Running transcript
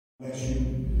Bless you.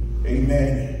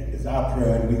 Amen. It's our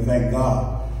prayer, and we thank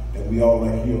God that we all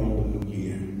are here on the new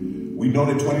year. We know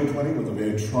that 2020 was a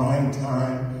very trying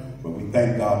time, but we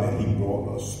thank God that He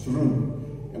brought us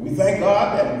through. And we thank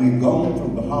God that we've gone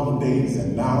through the holidays,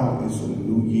 and now it's a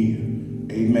new year.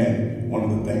 Amen. One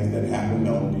of the things that happened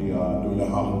on during the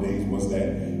holidays was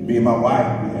that me and my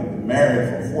wife, we had been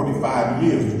married for 45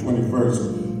 years, the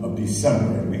 21st of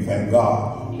December, and we thank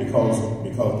God because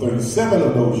 37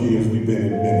 of those years we've been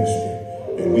in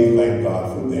ministry, and we thank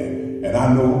God for that. And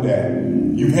I know that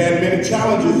you've had many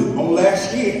challenges on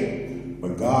last year,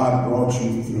 but God brought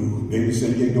you through. David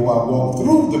said, yea, though I walk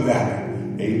through the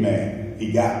valley, amen.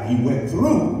 He went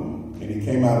through, and he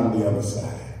came out on the other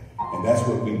side. And that's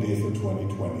what we did for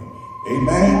 2020.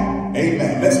 Amen.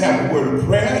 Amen. Let's have a word of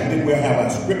prayer, and then we'll have our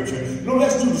scripture. No,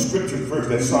 let's do the scripture first.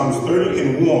 That's Psalms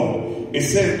 30:1. It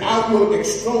says, I will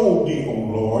extol thee, O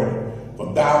Lord,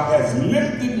 for thou hast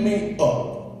lifted me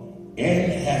up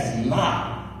and hast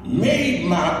not made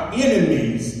my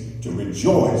enemies to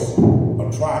rejoice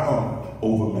or triumph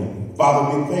over me.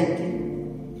 Father, we thank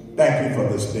you. Thank you for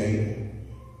this day.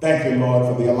 Thank you, Lord,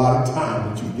 for the allotted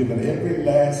time that you've given every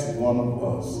last one of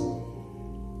us.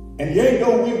 And yea,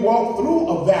 though we walk through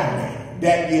a valley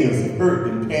that is hurt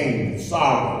and pain and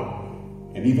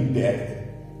sorrow and even death,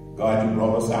 God, you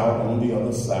brought us out on the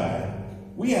other side.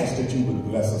 We ask that you would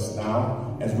bless us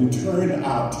now as we turn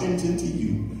our attention to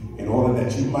you in order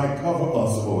that you might cover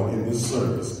us, Lord, in this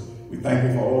service. We thank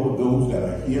you for all of those that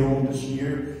are here on this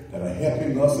year, that are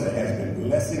helping us, that has been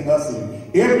blessing us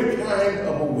in every kind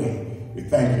of a way. We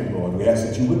thank you, Lord. We ask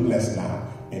that you would bless now.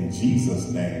 In Jesus'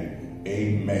 name,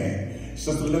 amen.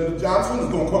 Sister Linda Johnson is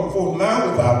going to come forth now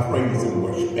with our praise and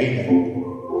worship. Amen.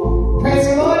 Praise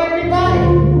the Lord,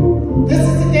 everybody. This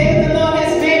is the day the Lord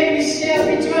has made. We shall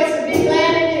rejoice and be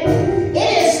glad in it. It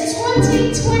is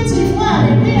 2021,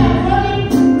 and we are running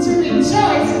to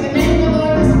rejoice in the name of the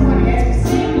Lord this morning as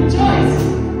we sing rejoice.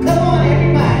 Come on,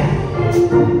 everybody.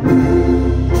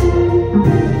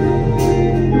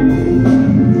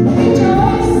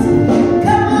 Rejoice!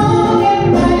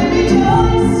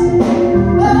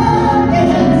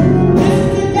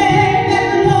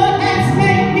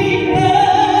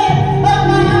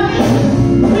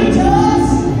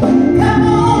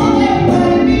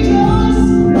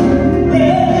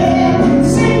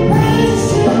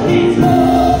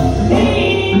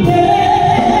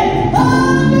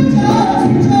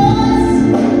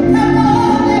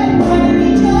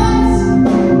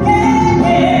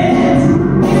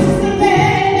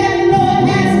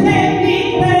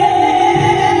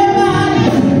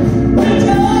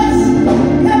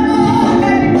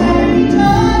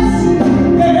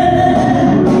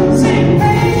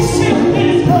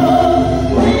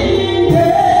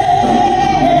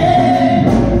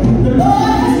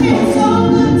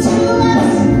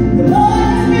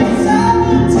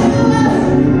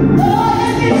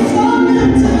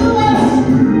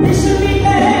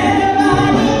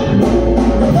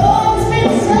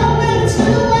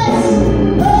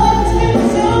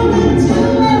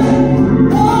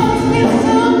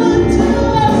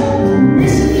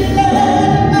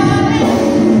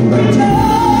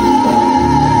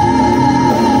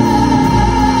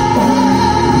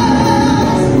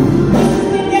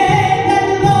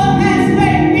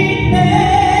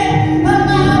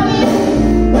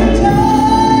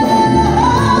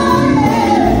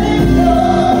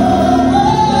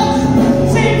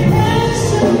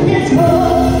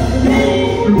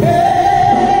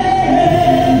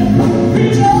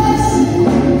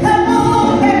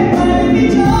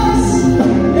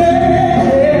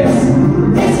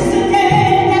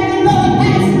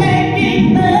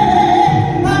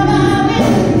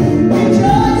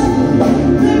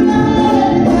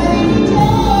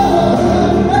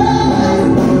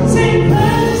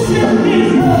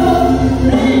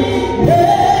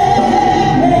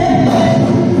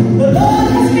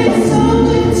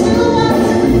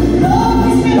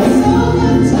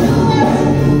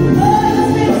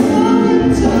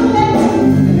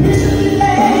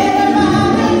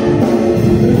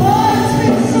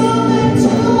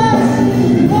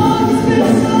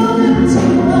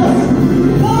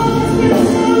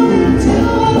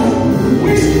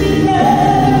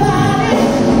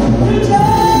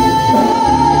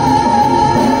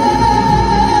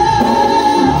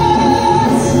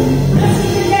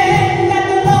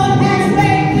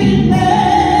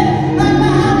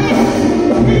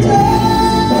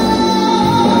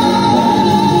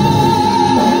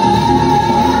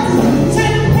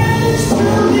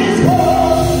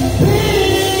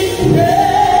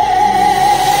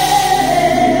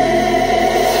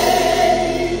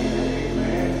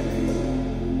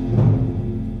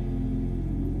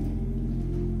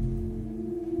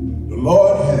 The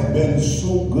Lord has been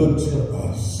so good to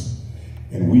us,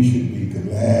 and we should be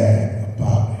glad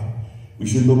about it. We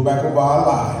should look back over our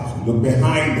lives and look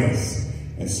behind us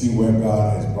and see where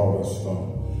God has brought us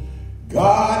from.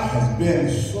 God has been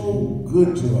so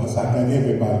good to us. I think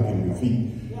everybody can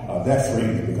repeat that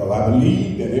phrase, because I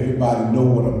believe that everybody know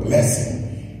what a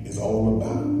blessing is all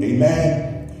about.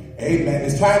 Amen. Amen.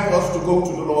 It's time for us to go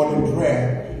to the Lord in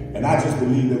prayer. And I just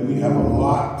believe that we have a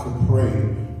lot to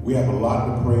pray. We have a lot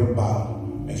to pray about.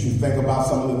 As you think about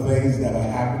some of the things that are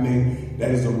happening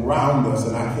that is around us,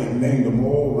 and I can't name them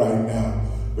all right now,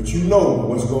 but you know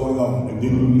what's going on, and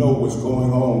then you know what's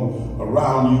going on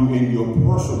around you in your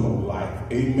personal life.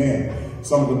 Amen.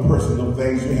 Some of the personal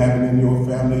things you're having in your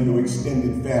family, your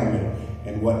extended family,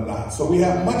 and whatnot. So we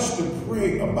have much to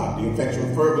pray about. The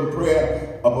effectual fervent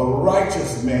prayer of a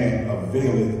righteous man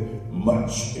availeth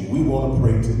much. And we want to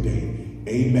pray today.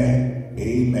 Amen.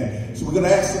 Amen. So we're going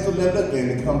to ask Sister Linda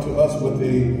again to come to us with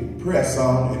a prayer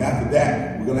song. And after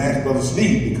that, we're going to ask Brother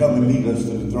Steve to come and lead us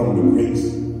to the throne of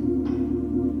grace.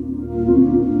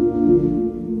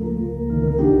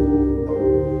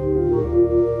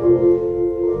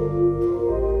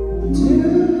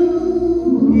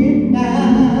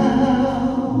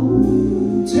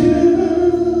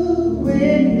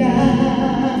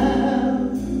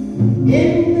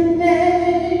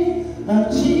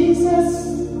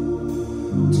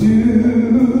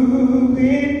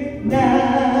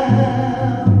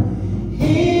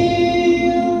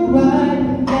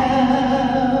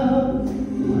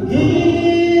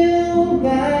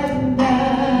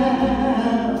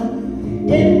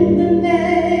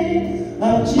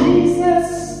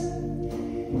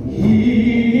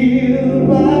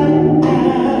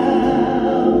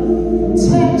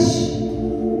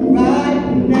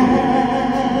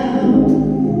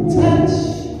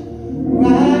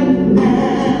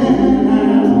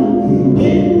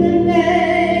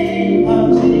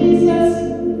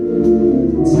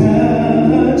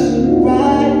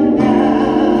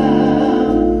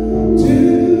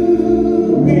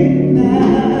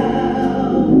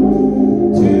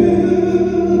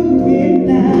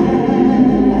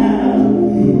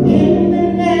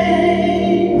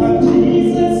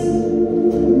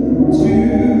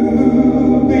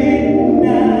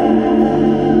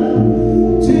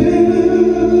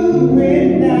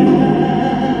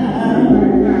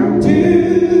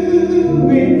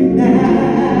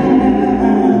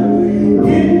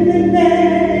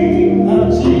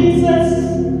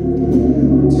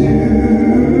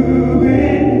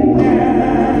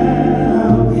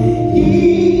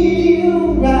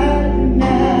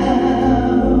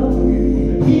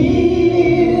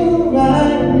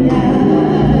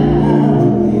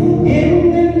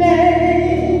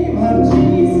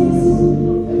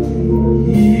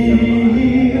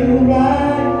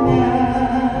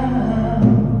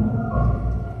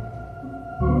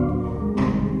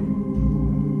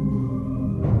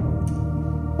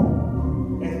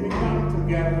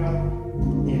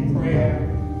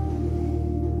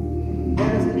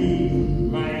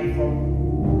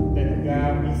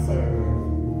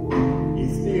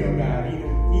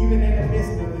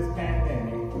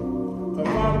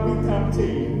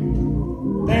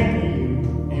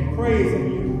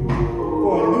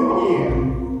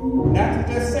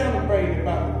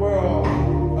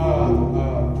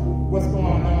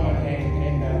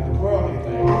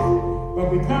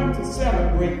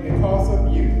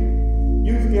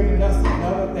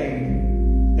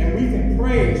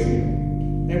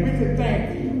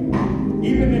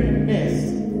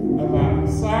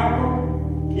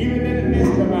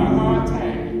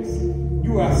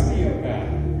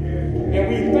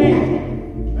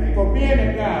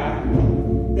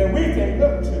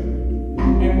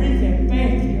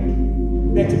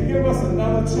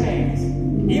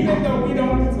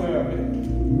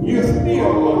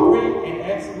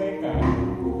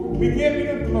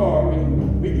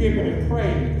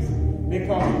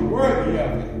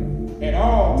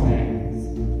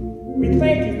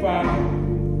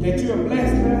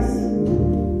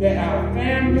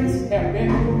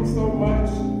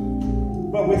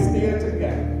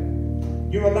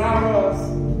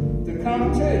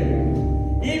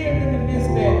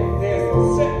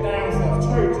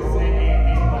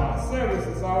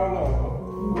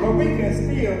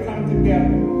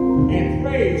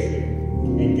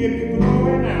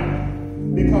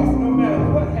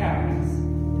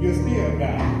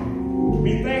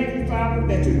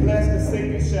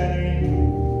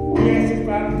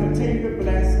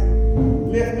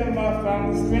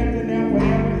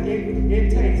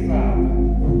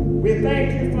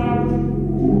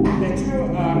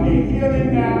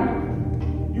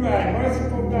 You are a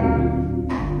merciful God,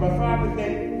 but Father,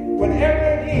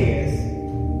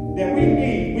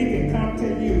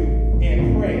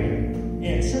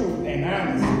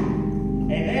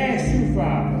 ask you,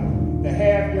 Father, to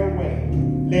have your way.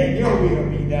 Let your will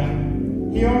be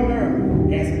done here on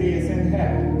earth as it is in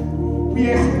heaven. We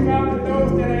ask you, Father,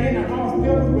 those that are in the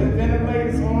hospitals with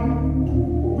ventilators on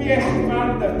them. We ask you,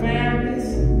 Father, the families,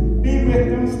 be with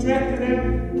them, strengthen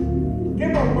them,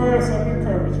 give them words of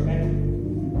encouragement.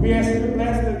 We ask you to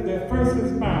bless the first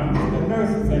responders, the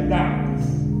nurses and doctors.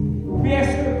 We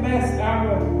ask you to bless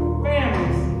our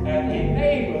families and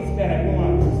neighbors that are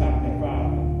going through something,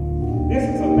 Father. This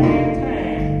is a bad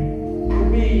time to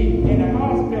be in a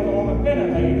hospital on a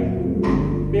ventilator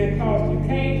because you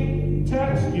can't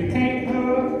touch, you can't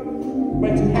hug,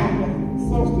 but you have to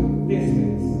social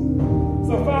distance.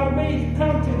 So, Father, we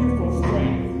come to you for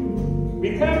strength.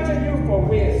 We come to you for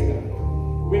wisdom.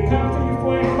 We come to you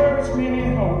for encouragement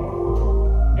and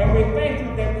hope. And we thank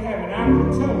you that we have an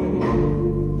opportunity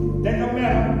that no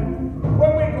matter what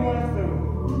we're going through,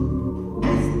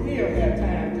 we still have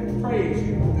time to praise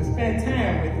you, to spend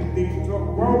time with you, to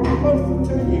grow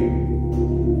closer to you.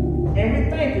 And we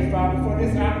thank you, Father, for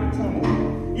this opportunity.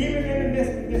 Even in the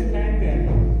midst of this pandemic,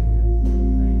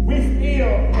 we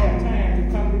still have time to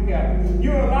come together.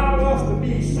 You allow us to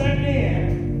be shut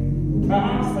in by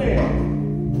ourselves,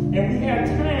 and we have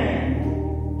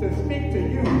time to speak to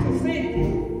you, to seek you,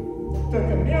 to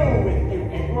commune with you,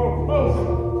 and grow closer,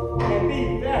 and be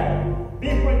better, be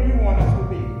what you want us to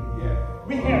be. Yeah.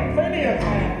 We have plenty of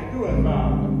time to do it,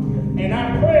 Father. And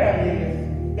our prayer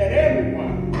is that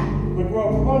everyone will grow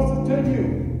closer to you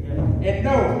and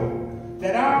know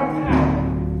that our power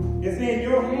is in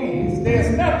your hands.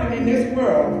 There's nothing in this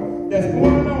world that's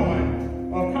going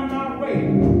on or come our way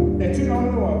that you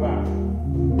don't know about.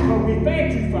 But we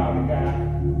thank you, Father God,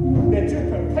 that you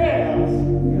prepare us,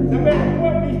 no matter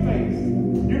what we face,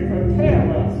 you prepare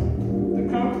us to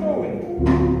come through it.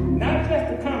 Not just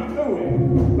to come through it,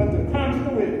 but to come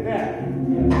through it better,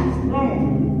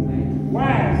 stronger,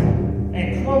 wiser,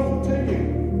 and closer to you.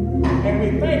 And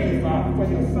we thank you, Father, for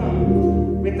your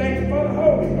Son. We thank you for the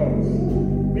Holy Ghost.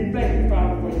 We thank you,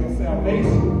 Father, for your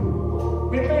salvation.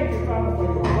 We thank you, Father, for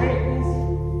your greatness.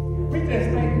 We just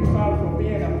thank you, Father, for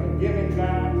being a forgiving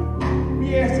God.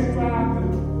 We ask you, Father,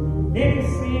 any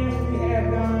sins we have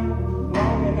done,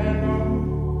 known and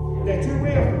unknown, that you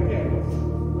will forgive us.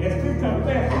 As we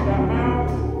confess with our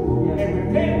mouths and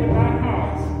repent with our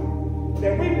hearts,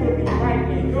 that we will be right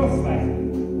in your sight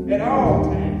at all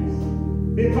times.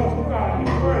 Because you are a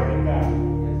worthy God,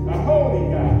 a holy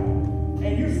God.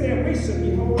 And you said we should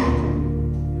be holy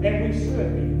too. And we should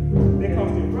be.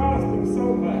 Because you brought us through so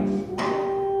much.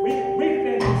 We've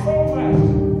been through so much.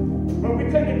 But we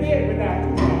couldn't have did it without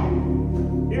you, Father.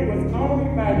 It was only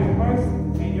by your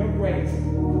mercy and your grace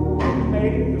that we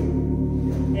made it through.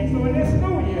 And so in this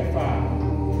new year, Father,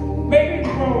 may we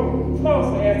grow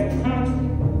closer as a country.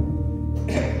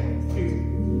 Excuse me.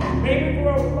 May we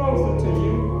grow closer to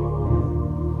you.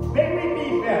 May we be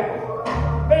better.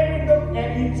 May we look at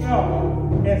each other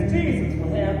as Jesus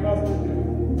would have us to do.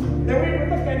 That we would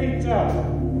look at each other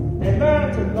and learn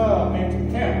to love and to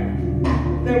care.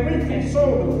 That we can show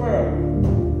the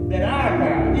world that our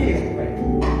God is great.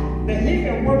 That he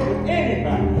can work with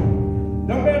anybody,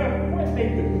 no matter what they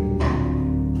do.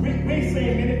 We see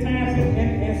many times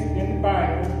in the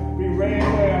Bible, we read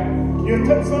where you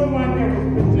took someone that was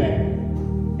rejected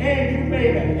and you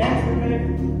made an excellent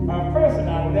person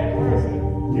out of that person.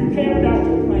 You carried out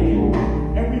your plan,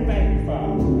 and we thank you,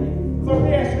 Father. So we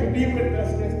ask you to be with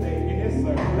us this day in this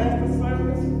service. Bless the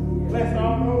service, bless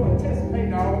all those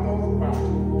participating, all those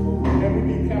watching. And we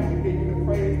be careful to give you the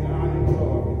praise, the honor, and the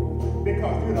glory.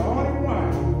 Because you're the only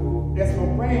one that's going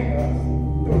to bring us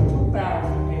through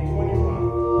 2021.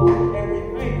 And we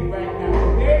thank you right now to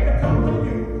be able to come to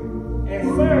you and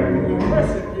serve you and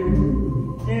worship you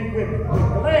and with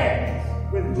gladness,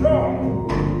 with joy.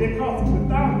 Because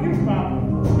without you, Father,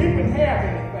 we wouldn't have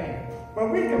anything. But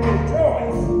we can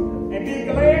rejoice and be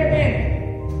glad in it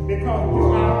because you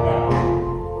are God.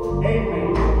 Amen.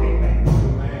 Amen.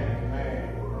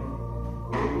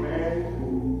 Amen.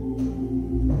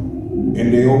 And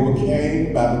they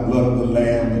overcame by the blood of the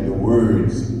Lamb and the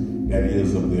words that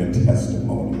is of their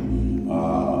testimony.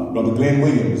 Brother Glenn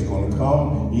Williams is going to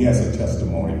come. He has a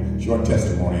testimony, short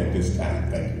testimony at this time.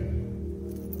 Thank you.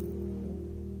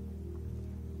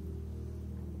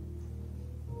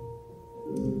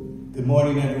 Good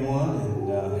morning, everyone,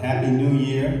 and Happy New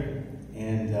Year.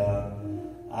 And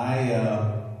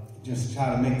I just try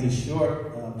to make this short.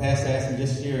 Pastor asked me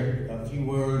just to share a few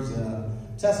words,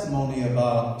 testimony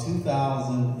about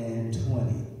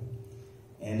 2020.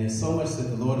 And there's so much that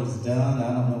the Lord has done.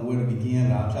 I don't know where to begin,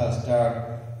 but I'll try to start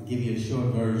and give you a short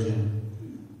version.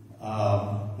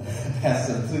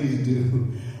 Pastor, please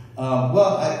do.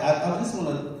 Well, I just want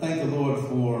to thank the Lord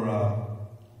for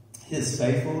His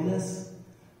faithfulness.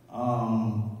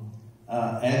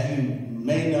 As you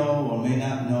may know or may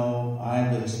not know,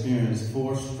 I've experienced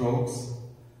 4 strokes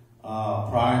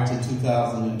prior to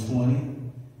 2020.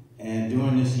 And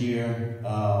during this year,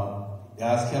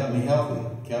 God's kept me healthy,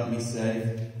 kept me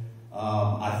safe.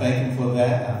 I thank Him for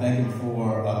that. I thank Him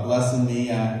for blessing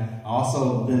me. I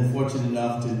also been fortunate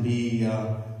enough to be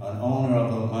an owner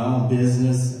of my own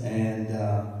business, and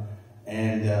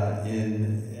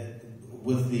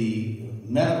with the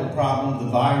medical problem,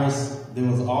 the virus, there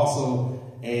was also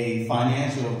a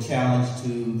financial challenge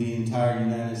to the entire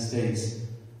United States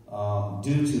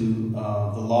due to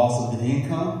the loss of the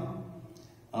income.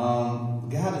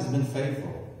 God has been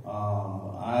faithful.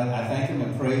 I thank Him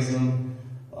and praise Him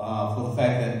for the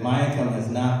fact that my income has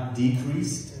not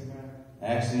decreased.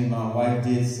 Actually, my wife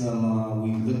did some,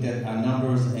 we looked at our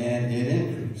numbers and it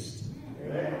increased.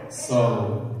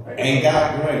 So, ain't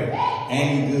God great?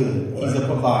 Ain't He good? He's a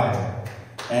provider.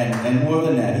 And more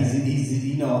than that, he's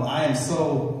you know, I am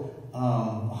so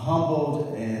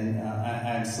humbled, and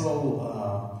I'm so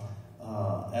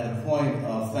at a point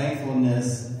of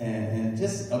thankfulness and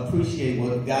just appreciate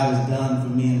what God has done for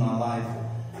me in my life.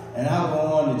 And I'll go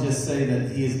on to just say that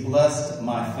He has blessed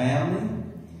my family.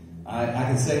 I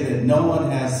can say that no one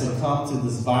has succumbed to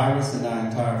this virus in our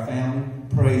entire family.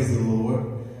 Praise the Lord.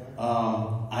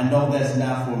 I know that's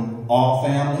not for all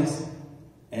families,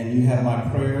 and you have my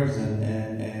prayers and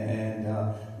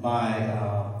my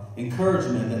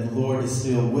encouragement that the Lord is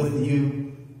still with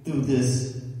you through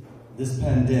this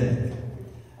pandemic.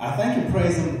 I thank and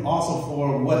praise Him also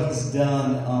for what He's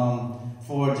done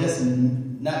for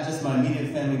not just my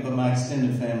immediate family, but my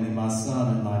extended family, my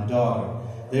son and my daughter.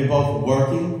 They're both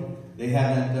working. They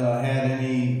haven't had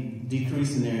any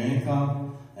decrease in their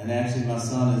income. And actually, my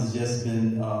son has just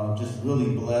been just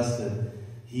really blessed that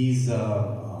he's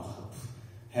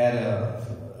had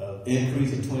an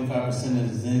increase of 25% in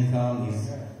his income.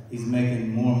 He's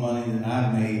making more money than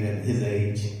I've made at his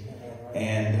age.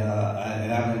 And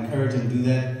I would encourage him to do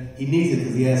that. He needs it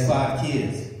because he has 5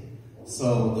 kids.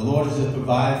 So the Lord has just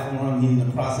provided for him. He's in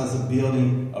the process of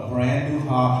building a brand new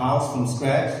house from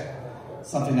scratch.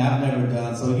 Something I've never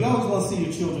done. So you always want to see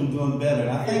your children doing better.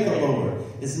 And I thank the Lord.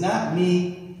 It's not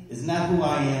me. It's not who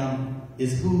I am.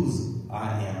 It's whose I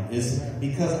am. It's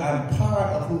because I'm part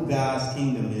of who God's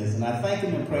kingdom is. And I thank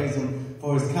Him and praise Him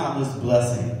for His countless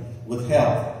blessing with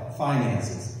health,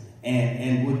 finances,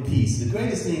 and with peace. The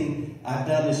greatest thing I've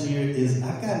done this year is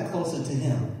I've gotten closer to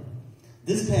Him.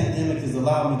 This pandemic has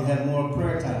allowed me to have more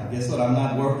prayer time. Guess what? I'm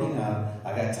not working.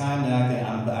 I got time that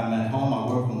I'm at home. I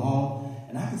work from home.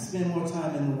 And I can spend more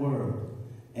time in the Word.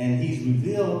 And He's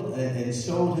revealed and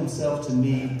showed Himself to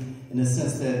me in the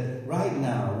sense that right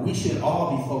now, we should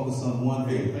all be focused on one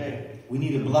thing. Amen. We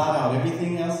need to blot out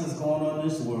everything else that's going on in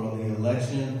this world, the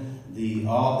election,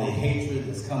 all the hatred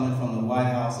that's coming from the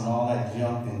White House and all that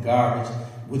junk and garbage,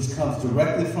 which comes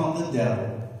directly from the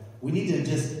devil. We need to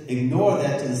just ignore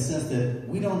that to the sense that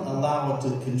we don't allow it to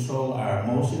control our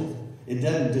emotions. It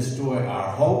doesn't destroy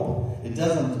our hope. It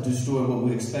doesn't destroy what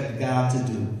we expect God to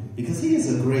do. Because He is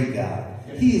a great God.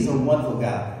 He is a wonderful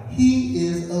God. He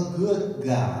is a good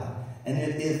God. And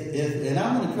and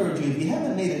I'm going to encourage you, if you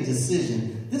haven't made a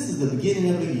decision, this is the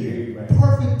beginning of the year.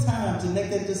 Perfect time to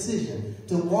make that decision,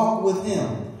 to walk with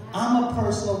Him. I'm a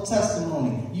personal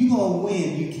testimony. You're going to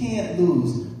win. You can't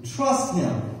lose. Trust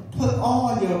Him. Put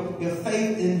all your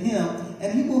faith in Him,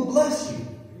 and He will bless you.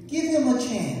 Give Him a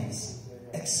chance.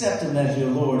 Accept Him as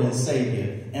your Lord and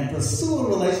Savior, and pursue a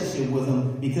relationship with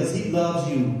Him because He loves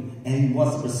you and He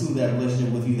wants to pursue that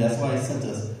relationship with you. That's why He sent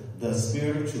us the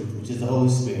Spirit of truth, which is the Holy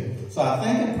Spirit. So I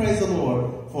thank and praise the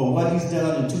Lord for what He's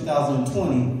done in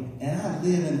 2020, and I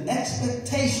live in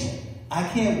expectation. I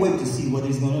can't wait to see what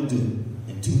He's going to do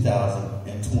in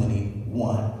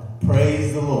 2021.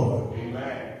 Praise the Lord.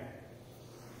 Amen.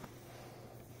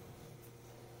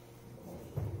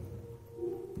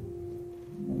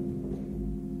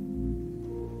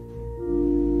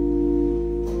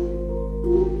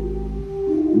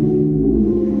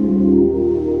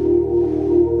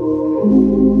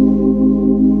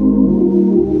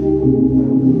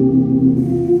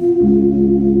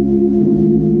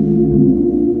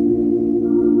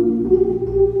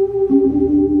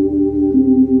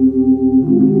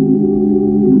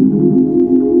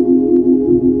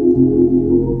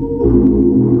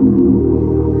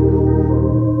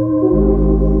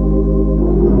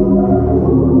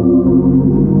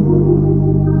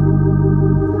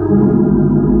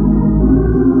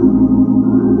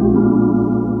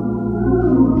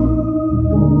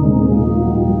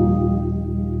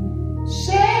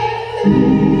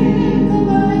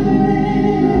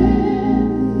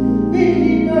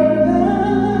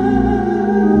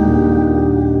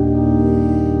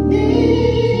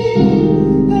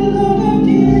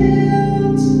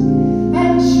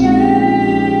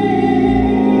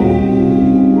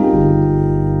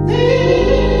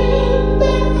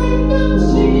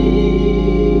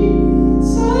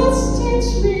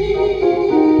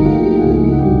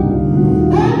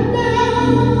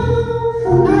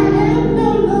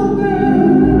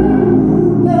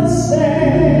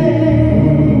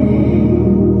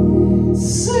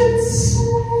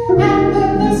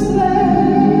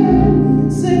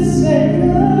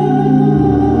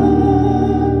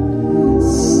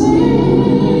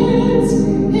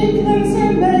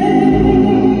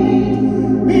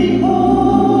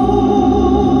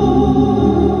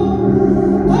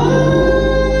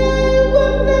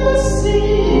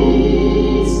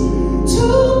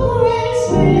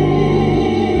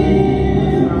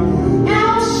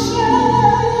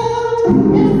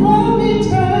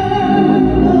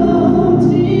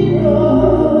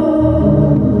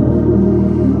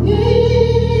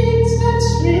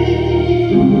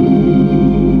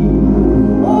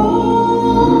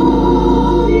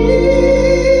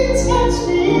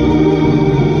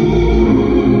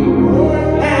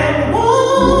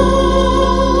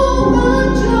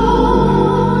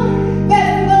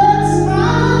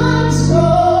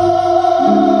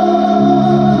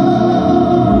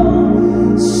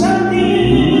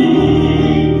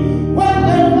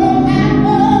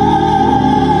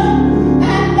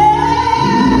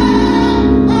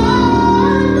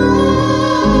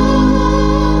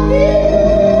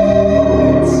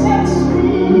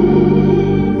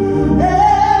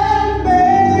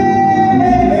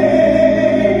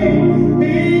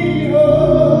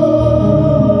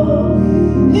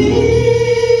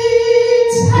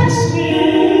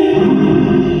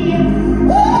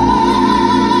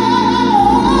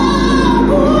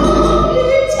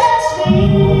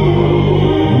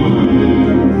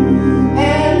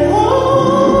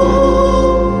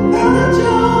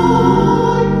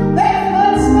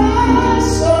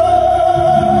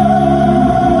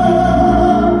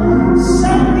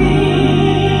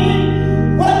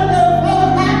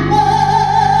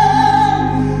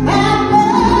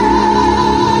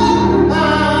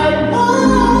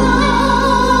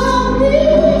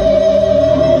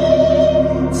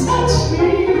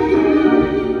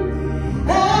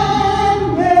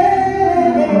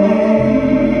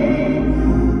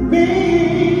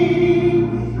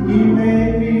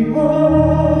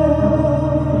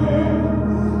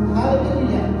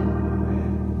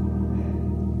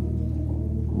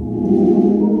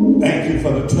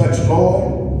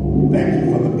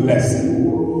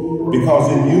 blessing.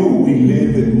 Because in you we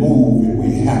live and move and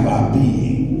we have our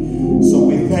being. So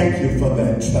we thank you for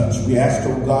that touch. We ask,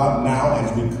 oh God, now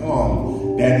as we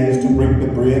come, that is to break the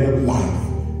bread of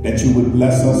life, that you would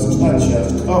bless us, touch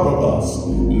us, cover us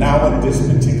now at this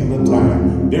particular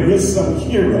time. There is some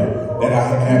hearer that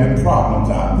are having problems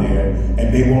out there,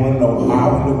 and they want to know,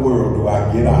 how in the world do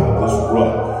I get out of this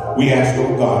rut? We ask,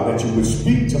 oh God, that you would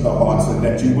speak to the hearts and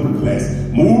that you would bless.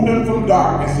 Move them from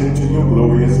darkness into your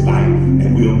glorious light,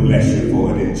 and we'll bless you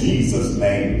for it in Jesus'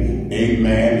 name.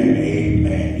 Amen and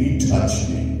amen. He touched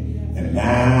me, and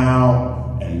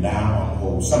now I'm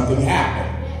whole. Something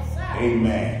happened.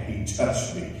 Amen. He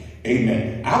touched me.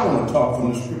 Amen. I want to talk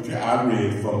from the scripture I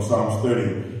read from Psalms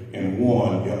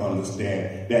 30:1. You'll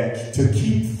understand that to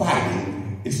keep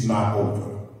fighting, it's not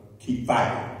over. Keep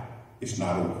fighting. It's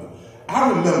not over. I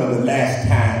remember the last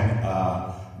time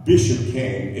Bishop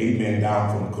came, amen, down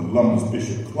from Columbus,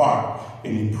 Bishop Clark,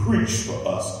 and he preached for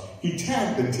us. He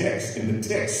tagged the text, and the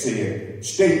text said,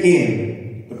 stay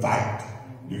in the fight.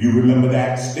 Do you remember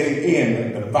that? Stay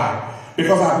in the fight.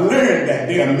 Because I've learned that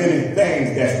there are many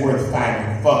things that's worth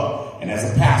fighting for. And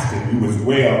as a pastor, you as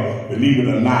well, believe it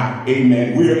or not,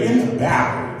 amen, we're in the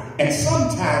battle. And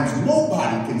sometimes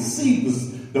nobody can see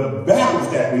the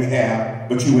battles that we have,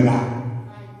 but you and I.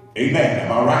 Amen.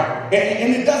 Am I right?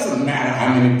 And it doesn't matter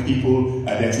how many people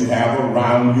that you have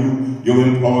around you, your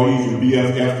employees, your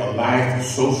BFF for life, your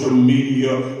social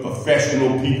media,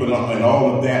 professional people, and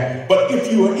all of that. But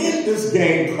if you are in this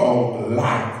game called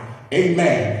life,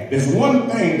 amen, there's one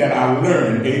thing that I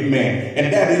learned, amen,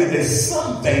 and that is there's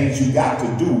some things you got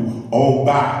to do all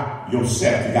by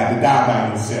yourself. You got to die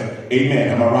by yourself. Amen.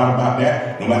 Am I right about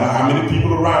that? No matter how many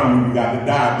people around you, you got to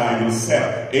die by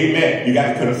yourself. Amen. You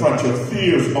got to confront your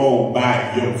fears all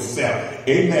by yourself.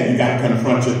 Amen. You got to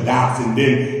confront your doubts. And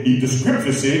then the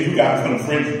scripture says you got to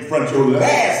confront your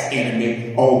last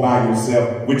enemy all by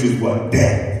yourself, which is what?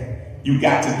 Death. You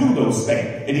got to do those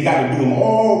things. And you got to do them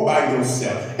all by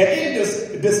yourself. And in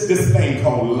this thing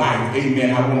called life,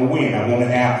 amen, I want to win. I want to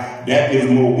have, that is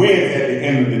more wins at the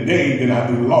end of the day than I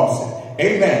do losses.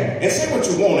 Amen. And say what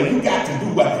you want, and you got to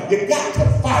do what? You got to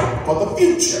fight for the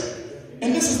future.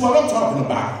 And this is what I'm talking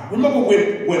about. Remember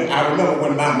when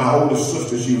my oldest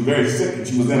sister, she was very sick and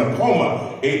she was in a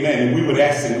coma. Amen. And we would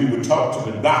ask him, we would talk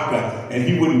to the doctor, and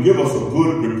he wouldn't give us a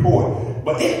good report.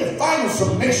 But in the final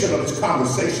summation of this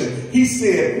conversation, he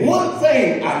said, one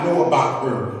thing I know about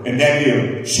her, and that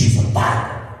is she's a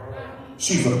fighter.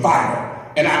 She's a fighter.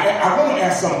 And I want to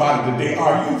ask somebody today,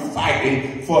 are you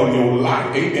fighting for your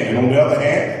life? Amen. And on the other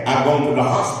hand, I've gone to the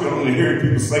hospital and heard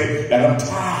people say that I'm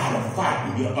tired of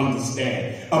fighting. You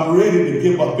understand? I'm ready to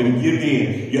give up and give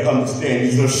in. You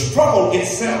understand? The struggle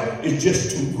itself is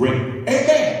just too great.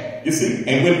 Amen. You see,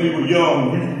 and when we were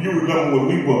young, you remember when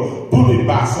we were bullied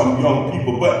by some young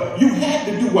people, but you had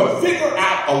to do what? Figure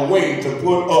out a way to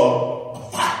put up a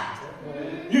fight.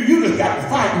 You just got to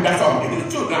fight, and that's all it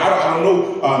is. Now, I don't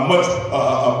know much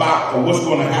about what's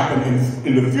going to happen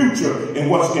in the future and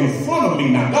what's in front of me.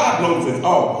 Now, God knows it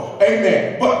all.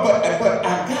 Amen. But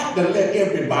I got to let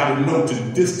everybody know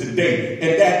this today,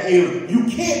 and that is you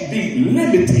can't be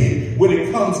limited when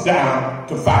it comes down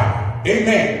to fighting.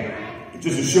 Amen.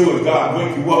 Just as sure as God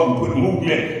wake you up and put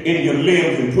movement in your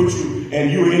limbs and put you,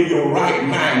 and you're in your right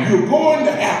mind, you're going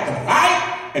to have to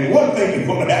fight. And one thing you're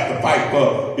going to have to fight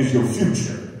for is your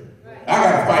future. I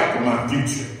got to fight for my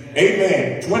future.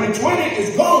 Amen. 2020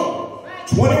 is gone.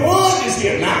 21 is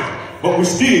here now. But we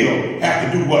still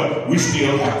have to do what? We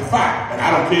still have to fight. And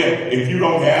I don't care if you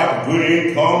don't have a good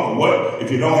income or what,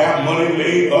 if you don't have money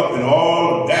laid up and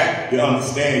all of that, you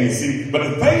understand, you see. But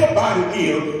the thing about it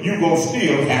is, you're going to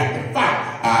still have to fight.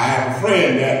 I have a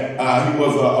friend that he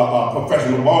was a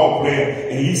professional ball player,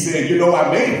 and he said, you know,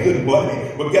 I made good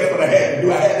money, but guess what I had to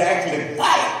do? I had to actually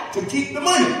fight to keep the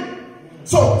money.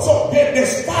 So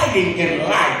there's fighting in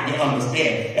life, you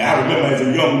understand. And I remember as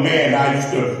a young man,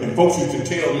 and folks used to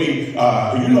tell me,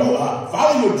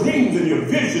 follow your dreams and your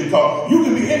vision, because you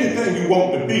can be anything you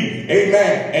want to be.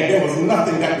 Amen. And there was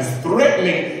nothing that was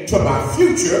threatening to my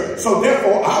future. So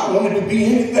therefore, I wanted to be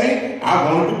anything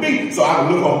I wanted to be. So I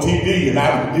would look on TV, and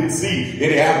I didn't see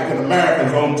any African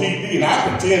Americans on TV, and I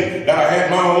pretend that I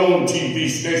had my own TV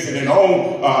station and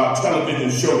own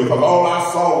television show, because all I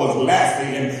saw was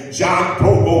Lassie and John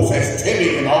Provost as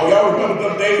Timmy and all. Y'all remember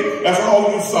them days? That's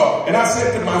all you saw. And I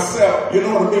said to myself, you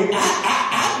know what I mean?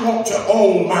 I want to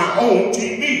own my own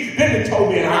TV. Then they told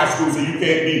me in high school, so you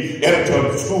can't be editor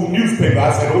of the school newspaper.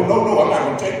 I said, oh, no, I'm not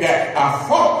going to take that. I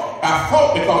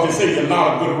fought because they say you're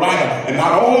not a good writer. And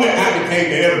not only I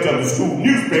became the editor of the school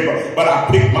newspaper, but I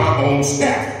picked my own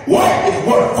staff. What is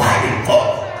worth fighting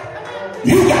for?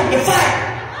 You got to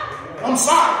fight. I'm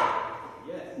sorry.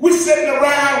 We're sitting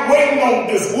around waiting on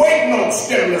this, waiting on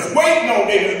stimulus, waiting on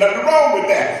this. There's nothing wrong with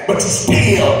that. But you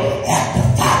still have to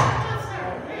fight.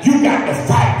 You got to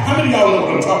fight. How many of y'all know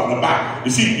what I'm talking about?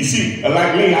 You see,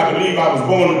 like me, I believe I was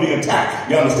born to be attacked.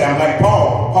 You understand? Like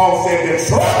Paul. Paul said there's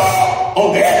trouble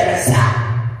on the enemy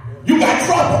side. You got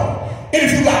trouble. And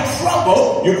if you got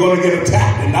trouble, you're going to get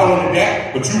attacked. And not only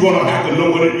that, but you're going to have to know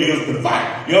what it is to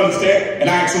fight. You understand? And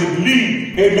I actually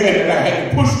believe, amen, that I had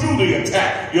to push through the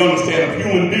attack, you understand, of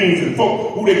human beings and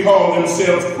folk who they call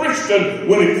themselves Christian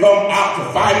when it come out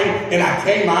to fighting, and I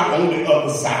came out on the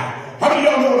other side. How many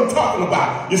of y'all know what I'm talking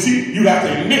about? You see, you have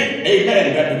to admit,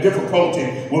 amen, that the difficulty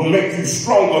will make you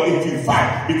stronger if you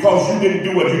fight, because you didn't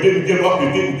do it. You didn't give up.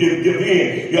 You didn't give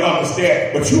in. You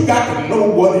understand? But you got to know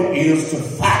what it is to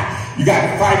fight. You got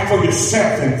to fight for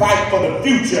yourself and fight for the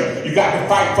future. You got to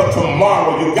fight for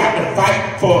tomorrow. You got to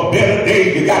fight for a better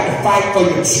day. You got to fight for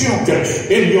your children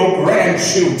and your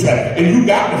grandchildren. And you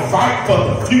got to fight for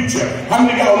the future. How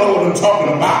many of y'all know what I'm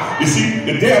talking about? You see,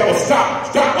 the devil, stop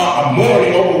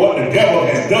mourning over what the devil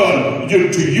has done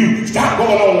to you. Stop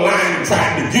going online and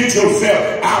trying to get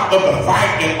yourself out of the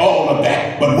fight and all of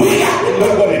that. But we got to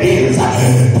know what it is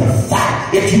to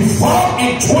fight. If you fought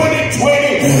in 2020,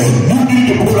 you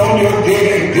need to put on your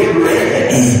gear and get ready,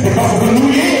 because of the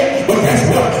new year. But guess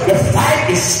what? The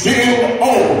fight is still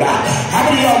on. How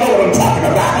many of y'all know what I'm talking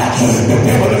about? The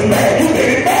devil is mad. You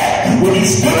made it mad when you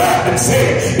stood up and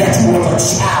said that you was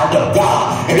a child of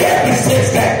God. And ever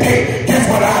since that day, guess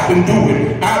what I've been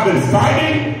doing? I've been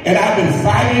fighting, and I've been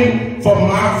fighting for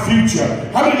my future.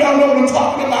 How many of y'all know what I'm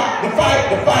talking about? The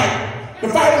fight. The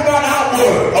fight is not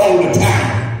outward all the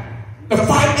time. The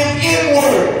fight is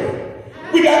inward.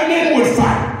 We got an inward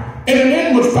fight. And an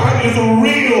inward fight is a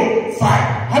real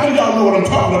fight. How many of y'all know what I'm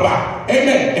talking about?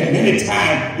 Amen. And many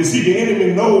times, you see, the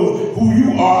enemy knows who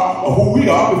you are or who we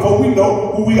are before we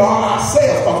know who we are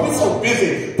ourselves. Because we're so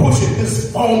busy pushing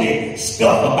this phony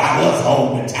stuff about us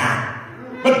all the time.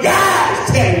 But God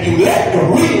is telling you, let the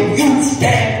real you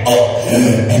stand up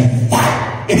and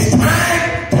fight. It's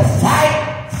time to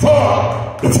fight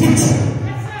for the future.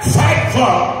 Fight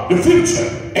for the future.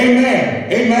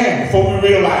 Amen. Amen. Before we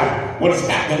realize what is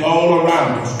happening all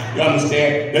around us. You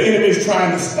understand? The enemy is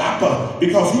trying to stop us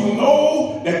because he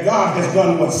knows that God has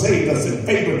done what saved us and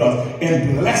favored us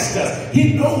and blessed us.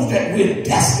 He knows that we're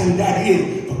destined, that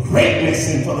is, for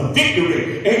greatness and for the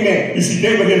victory. Amen. You see,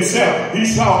 David himself, he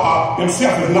saw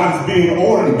himself as not as being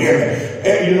ordinary.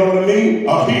 And you know what I mean?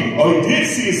 He did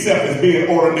see himself as being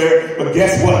ordinary, but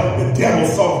guess what? The devil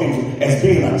saw him as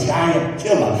being a giant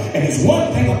killer. And it's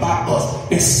one thing about us,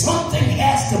 that something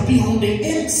has to be on the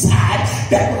inside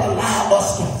that will allow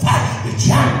us to fight. The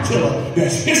giant killer, the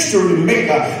history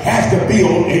maker, has to be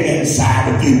on the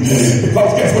inside of you.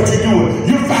 Because guess what you're doing?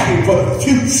 You're fighting for the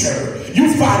future.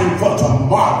 You're fighting for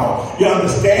tomorrow. You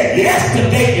understand?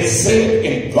 Yesterday is said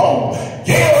and gone.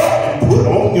 Get up and put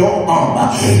on your armor.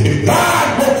 If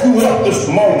God woke you up this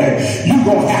morning, you're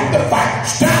going to have to fight.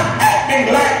 Stop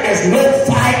acting like there's no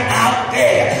fight out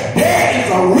there. There is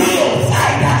a real fight.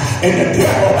 And the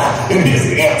devil and his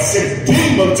F6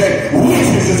 demons and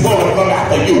witches is going to come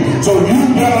after you. So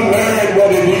you better learn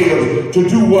what it is to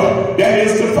do what? That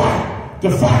is to fight.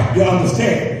 To fight. You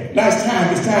understand? Now it's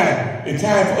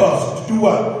time for us to do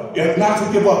what? Not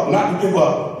to give up. Not to give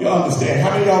up. You understand? How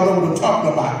many of y'all know what I'm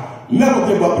talking about? Never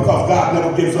give up, because God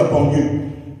never gives up on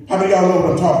you. How many of y'all know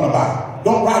what I'm talking about?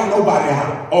 Don't write nobody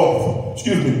off.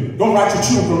 Don't write your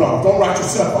children off. Don't write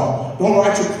yourself off. Don't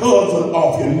write your cousins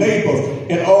off, your neighbors,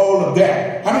 and all of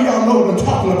that. How many of y'all know what I'm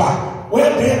talking about?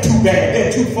 Well, they're too bad.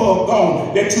 They're too far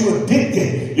gone. They're too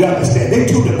addicted. You understand? They're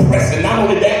too depressed. And not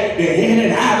only that, they're in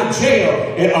and out of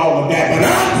jail and all of that. But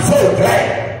I'm so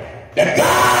glad that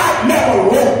God never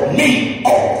wrote me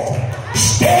off.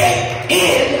 Stay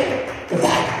in the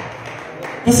fight.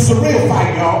 This is a real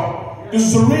fight, y'all. This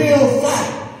is a real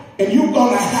fight. And you're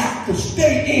going to have to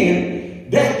stay in.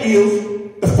 That is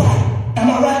the fight. Am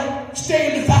I right?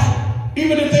 Stay in the fight.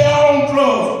 Even if they are on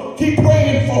drugs, keep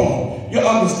praying for them. You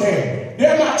understand?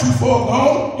 They're not too far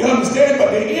gone. You understand?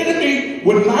 But the enemy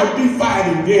would not be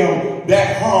fighting them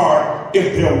that hard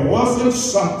if there wasn't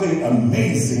something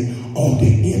amazing on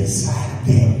the inside of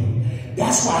them.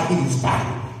 That's why he's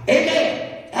fighting.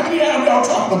 Amen. How many of y'all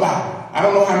talking about? I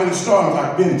don't know how many storms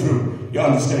I've been through. You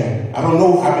understand? I don't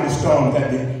know how many storms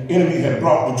that the enemy had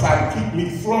brought to try to keep me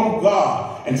from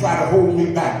God and try to hold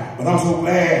me back. But I'm so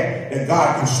glad that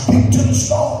God can speak to the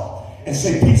storm and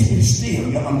say, peace be still.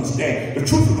 You understand? The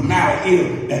truth of the matter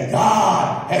is that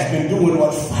God has been doing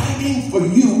what's fighting for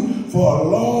you for a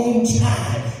long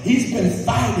time. He's been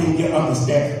fighting, you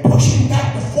understand, pushing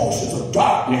back the forces of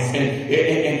darkness and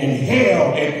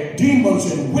hell and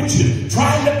demons and witches,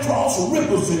 trying to cross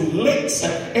rivers and lakes.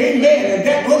 Amen. And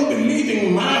that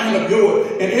unbelieving mind of yours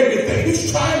and everything,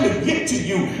 he's trying to get to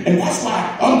you. And that's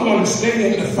why I'm going to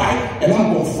stay in the fight, and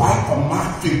I'm going to fight for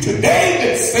my future.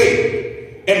 David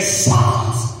said in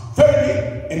Psalms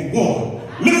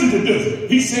 30:1, listen to this.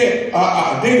 He said,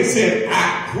 David said,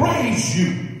 I praise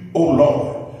you, O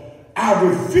Lord. I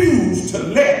refuse to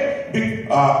let,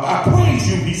 I praise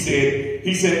you,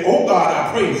 he said, oh God,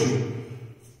 I praise you.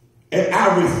 And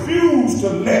I refuse to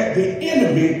let the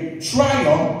enemy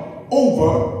triumph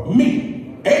over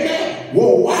me. Amen.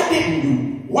 Well, why didn't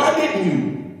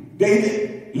you,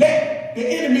 David, let the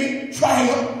enemy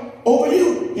triumph over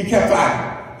you? He kept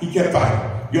fighting.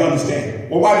 You understand?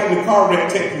 Well, why didn't the car wreck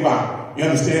take you out? You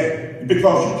understand?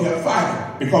 Because you kept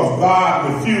fighting. Because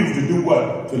God refused to do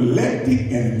what? To let the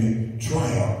enemy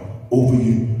triumph over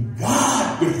you.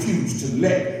 God refused to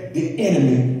let the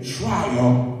enemy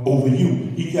triumph over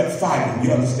you. He kept fighting.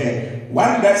 You understand?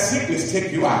 Why did that sickness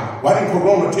take you out? Why didn't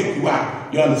Corona take you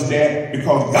out? You understand?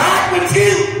 Because God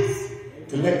refused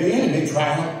to let the enemy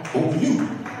triumph over you.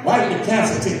 Why did the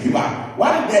cancer take you out?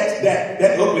 Why did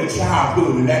that ugly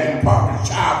childhood and that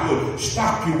impoverished childhood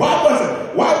stop you?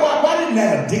 Why didn't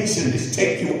that addiction just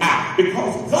take you out?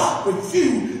 Because God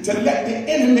refused to let the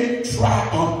enemy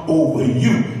triumph over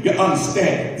you. You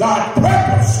understand? God's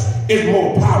purpose is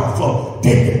more powerful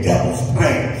than the devil's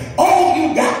plan. All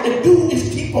you got to do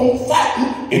is keep on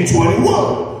fighting in 21.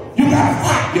 You got to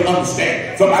fight, you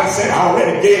understand? Somebody said, I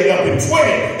already gave up in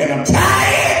 20 and I'm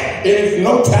tired. There's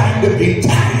no time to be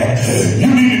tired. You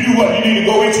need to do what? You need to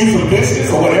go into some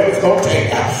business or whatever it's going to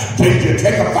take.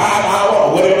 Take a 5-hour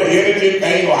or whatever energy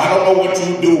thing, or I don't know what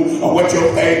you do or what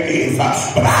your thing is.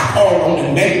 But I call on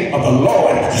the name of the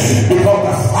Lord because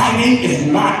the fighting is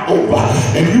not over.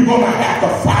 And you're going to have to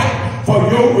fight for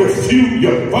your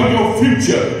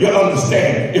future. You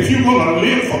understand? If you're going to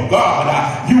live for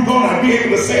God, you're going to be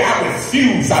able to say, I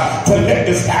refuse to let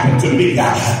this happen to me.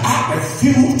 I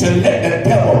refuse to let the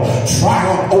devil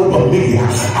triumph over me.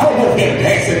 I don't want him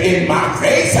dancing in my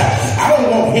face. I don't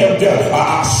want him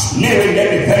smearing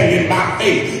everything in my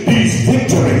face, these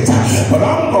victories. But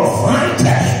I'm going to fight,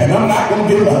 and I'm not going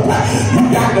to give up. You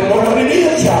got to know what it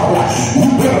is, y'all. You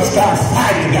better start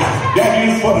fighting. That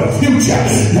is for the future.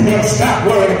 You better stop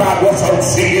worrying about what's on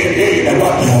CNN and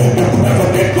what the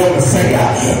president going to say.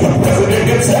 The president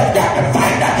himself got to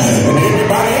fight, and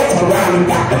everybody else around him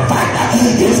got to fight.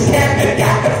 His cabinet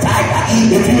got to fight.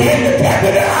 If you're in the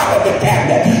cabinet and out of the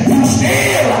cabinet, you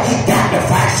still got to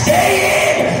fight. Stay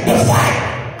in the fight.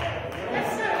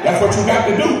 That's what you got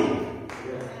to do.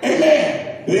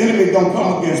 Amen. The enemy don't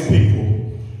come against people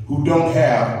who don't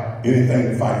have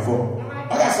anything to fight for.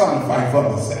 I got something to fight for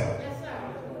myself.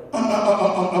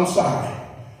 I'm sorry.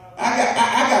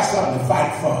 I got something to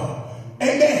fight for.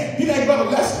 Amen. He like Brother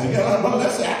Leslie. You know, Brother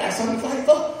Leslie, I got something to fight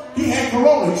for. He had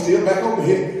Corona. He's still back over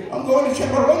here. I'm going to check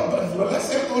Brother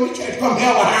Leslie. I'm going to church. Come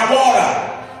hell or high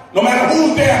water. No matter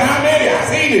who's there, how many, I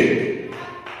seen it.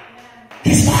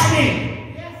 He's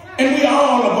fighting. And we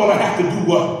all are going to have to do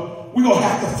what? We're going to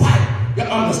have to fight. You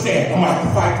understand? I'm going to have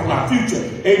to fight for my future.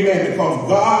 Amen. Because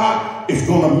God is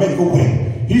going to make a way.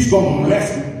 He's going to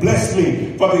bless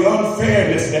me for the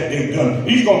unfairness that they've done.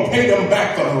 He's going to pay them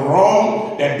back for the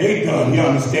wrong that they've done. You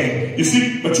understand? You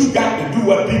see, but you got to do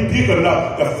what? Be big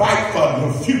enough to fight for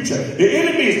your future. The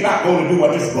enemy is not going to do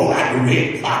what? Just roll out the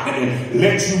red carpet and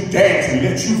let you dance and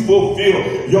let you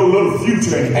fulfill your little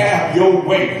future and have your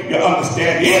way. You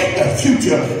understand? If the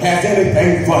future has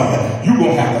anything for you, you're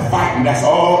going to have to fight, and that's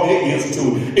all there is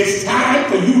to it. It's time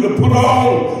for you to put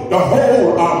on the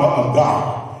whole armor of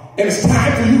God. And it's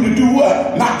time for you to do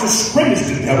what? Not to scrimmage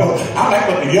the devil. I like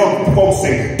what the young folks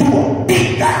say. Do a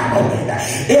beat down on it.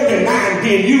 Every now and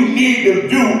then you need to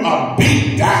do a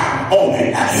beat down on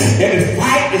it. And the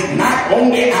fight is not on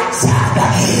the outside.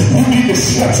 You need to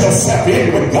shut yourself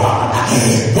in with God.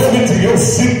 Go into your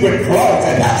secret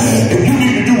closet. And you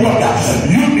need to do what?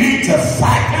 You need to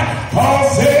fight. Paul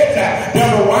said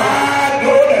there's a wide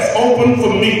door that's open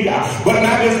for me. But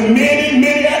now there's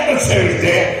many adversaries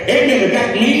there. Amen. And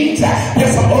that means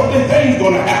there's some ugly things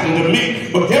going to happen to me.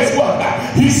 But guess what?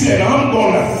 He said, I'm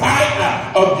going to fight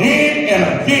again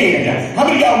and again. How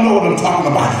many of y'all know what I'm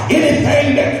talking about?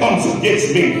 Anything that comes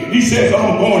against me, he says,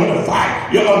 I'm going to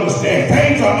fight. You understand?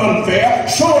 Things are unfair.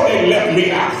 Sure, they left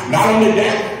me out. Not only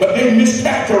that, but they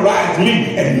mischaracterized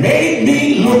me and made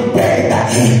me look bad.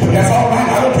 But that's all right.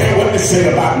 I don't care what the said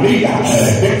about me.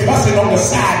 They're cussing on the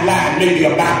sideline maybe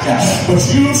about you. But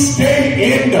you stay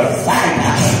in the fight.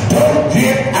 Don't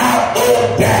get out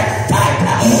of that fight.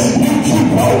 You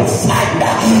keep on fighting.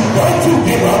 Don't you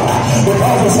give up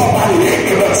because of somebody's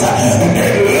ignorance and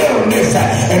their littleness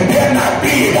and they're not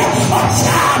being a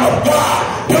child of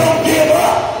God. Don't give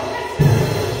up.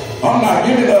 I'm not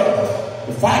giving up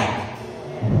the fight.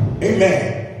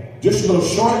 Amen. Just a little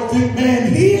short, thick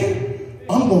man here,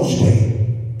 I'm going to stay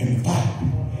in the fight.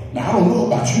 Now, I don't know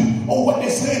about you. Oh, what they're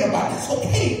saying about that's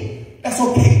okay. That's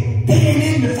okay. They ain't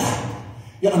in the fight.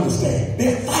 You understand?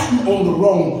 They're fighting on the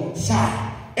wrong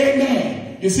side.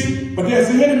 Amen. You see? But there's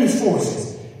the enemy's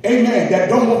forces. Amen. That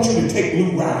don't want you to take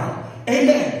new ground.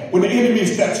 Amen. When the enemy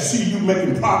starts to see you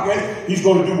making progress, he's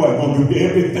going to do what? He's going to do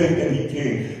everything that he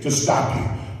can to stop you.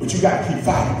 But you got to keep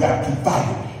fighting. You got to keep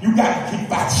fighting. You got to keep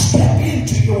fighting. Step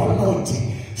into your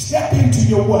anointing. Step into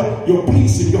your what? Your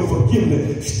peace and your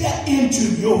forgiveness. Step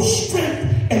into your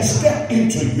strength and step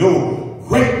into your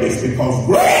greatness, because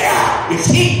greater is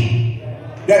he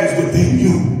that is within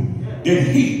you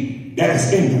than he that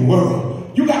is in the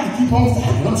world. You got to keep on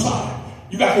fighting. I'm sorry.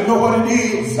 You got to know what it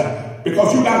is,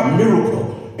 because you got a miracle.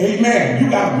 Amen. You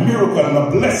got a miracle and a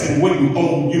blessing waiting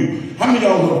on you. How many of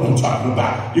y'all know what I'm talking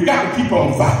about? You got to keep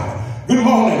on fighting. Good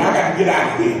morning. I got to get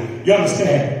out of here. You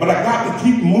understand? But I got to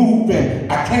keep moving.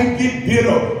 I can't get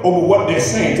bitter over what they're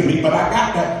saying to me, but I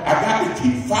got to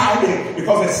keep fighting,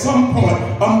 because at some point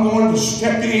I'm going to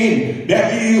step in.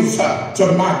 That is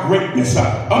to my greatness.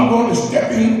 I'm going to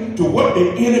step in to what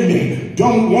the enemy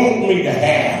don't want me to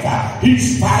have.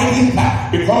 He's fighting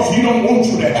because he don't want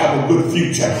you to have a good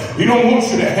future. He don't want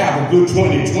you to have a good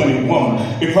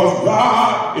 2021, because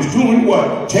God is doing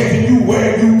what? Taking you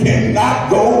where you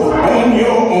cannot go on your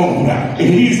own. And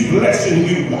he's blessing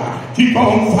you. Keep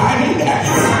on fighting,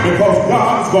 because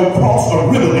God's going to cross a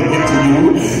river to get to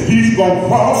you. He's going to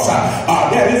cross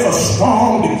that is a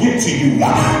storm to get to you.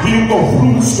 He'll go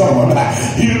through the storm.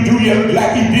 He'll do you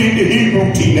like he did the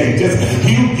Hebrew teenagers.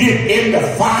 He'll get in the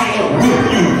fire with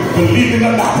you, believe it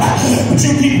or not. But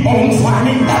you keep on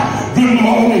fighting. Good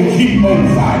morning, keep on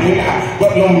fighting.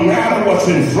 But no matter what's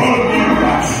in front of you,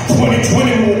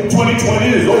 2020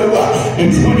 is over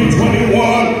and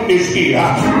 2021 is here.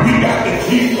 We got to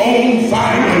keep on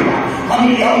fighting. How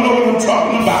many of y'all know what I'm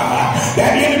talking about?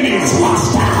 That enemy is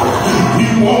hostile. He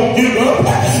won't give up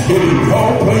and he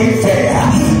won't play fair.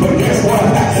 But guess what?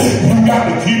 You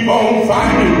got to keep on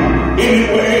fighting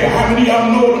anyway. How many of y'all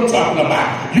know what I'm talking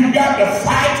about? You got to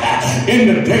fight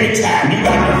in the daytime. You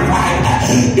got to fight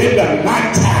in the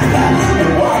nighttime.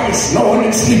 And while you're snoring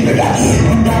and sleeping, you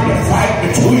got to fight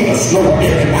between a snow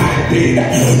and night day.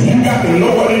 You got to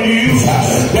know what it is.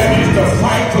 That is to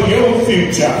fight for your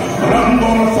future. But I'm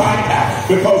going to fight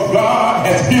because God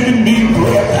has given me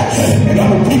breath. And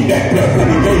I'm going to keep that breath that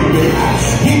he gave me.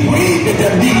 He breathed into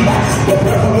me the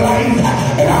breath of life.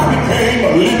 And I became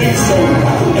a living soul.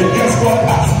 And guess what?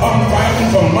 I'm fighting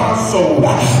for my soul.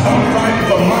 I'm fighting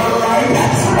for my right.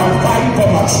 I'm fighting for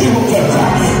my children.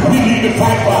 We need to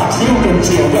fight for our children.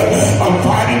 I'm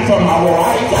fighting for my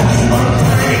right. I'm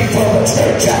fighting for the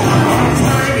church. I'm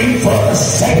fighting for the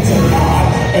saints of God.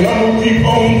 And I'm going to keep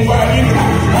on fighting.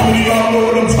 How many of y'all know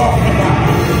what I'm talking about?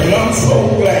 And I'm so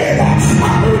glad I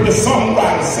heard the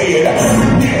songwriter say it.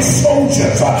 We are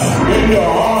soldiers in the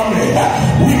army.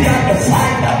 We got to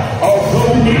fight,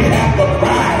 although we have to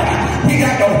cry. We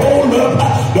got to hold up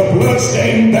the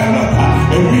bloodstained banner,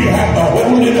 and we have to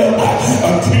hold it up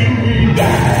until we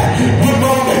die. Good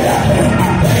morning. I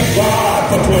thank God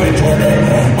for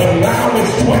 2020, but now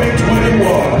it's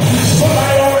 2021.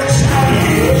 Somebody ought to shout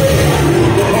it.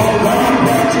 The Lord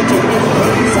brought you to this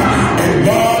place, and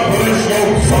God bless your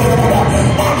soul.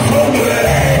 I'm so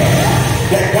glad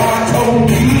that God told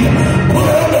me, put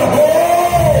on the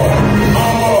whole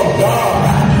armor of God,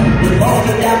 because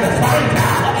you got to fight now.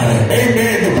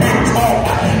 Amen. You can't talk.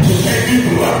 You can't be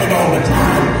bluffing all the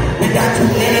time. We got too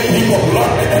many people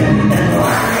bluffing and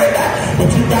lying. But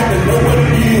you got to know what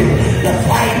it is to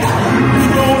fight.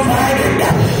 Keep on fighting.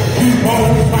 Keep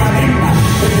on fighting.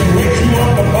 It can wake you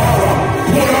up tomorrow.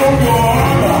 Put on your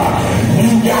armor.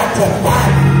 You got to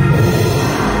fight.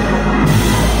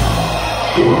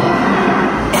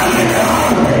 I'm in the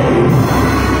army.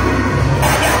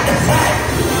 I got to fight.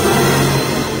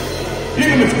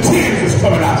 Even if tears is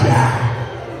coming out your eye,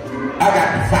 I got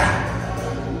to fight.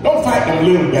 Don't fight them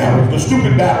little battles, the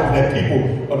stupid battles that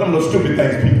people, or them little stupid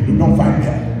things people do. Don't fight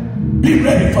them. Be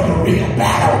ready for the real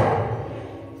battle,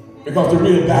 because the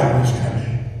real battle is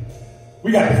coming.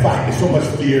 We got to fight. There's so much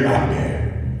fear out there.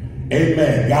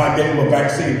 Amen. God gave him a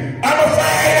vaccine. I'm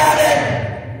afraid of it.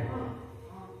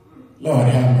 Lord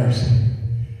have mercy.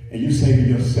 And you say to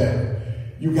yourself,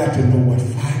 you got to know what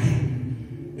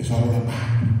fighting is all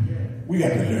about. We got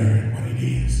to learn what it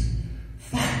is.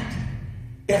 Fight.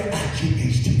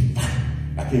 F-I-G-H-T. Fight.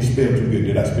 I can't spell too good.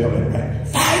 Did I spell that right?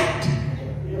 Fight.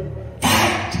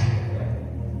 Fight.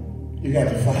 You got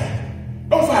to fight.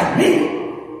 Don't fight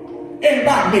me. Ain't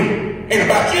about me. Ain't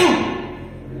about you.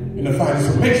 In the final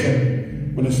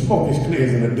summation, when the smoke is clear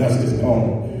and the dust is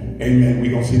gone, amen,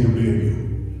 we're going to see the real you.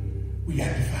 We got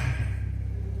to fight.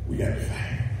 We got to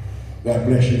fight. God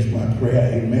bless you is my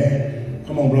prayer. Amen.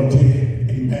 Come on, Brother Ted.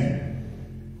 Amen.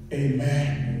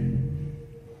 Amen.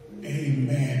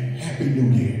 Amen. Happy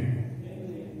New Year.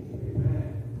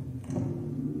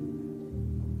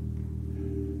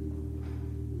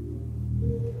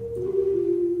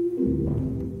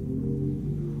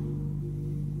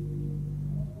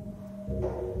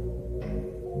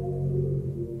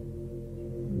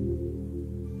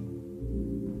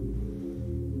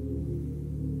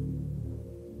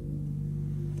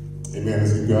 Amen.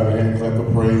 Let's give God a hand clap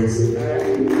of praise.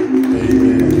 Amen.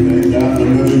 Thank God for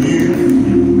another year.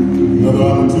 Another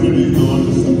opportunity, Lord,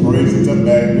 just to praise and to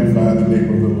magnify the name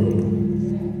of the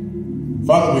Lord.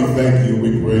 Father, we thank you. We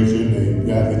praise your name.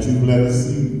 God, that you've let us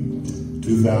see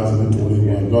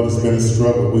 2021. Lord, it's been a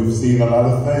struggle. We've seen a lot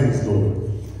of things, Lord,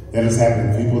 that has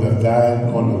happened. People have died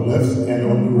on the left and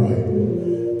on the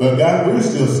right. But God, we're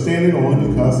still standing on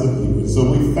because of you. And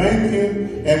so we thank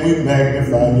you and we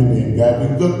magnify your name. God, we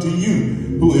look to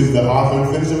you, who is the author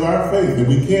and finisher of our faith. And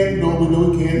we can't know, we know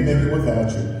we can't make it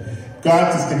without you.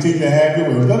 God, just continue to have your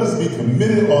way. Let us be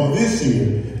committed on this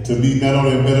year to be not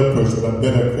only a better person, but a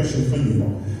better Christian for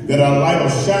you. That our light will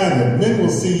shine, that men will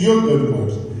see your good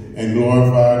works and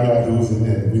glorify our God who's in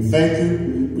heaven. We thank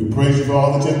you. We praise you for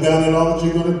all that you've done and all that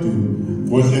you're going to do.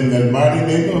 For it's in the mighty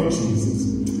name of Jesus.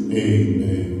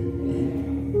 Amen.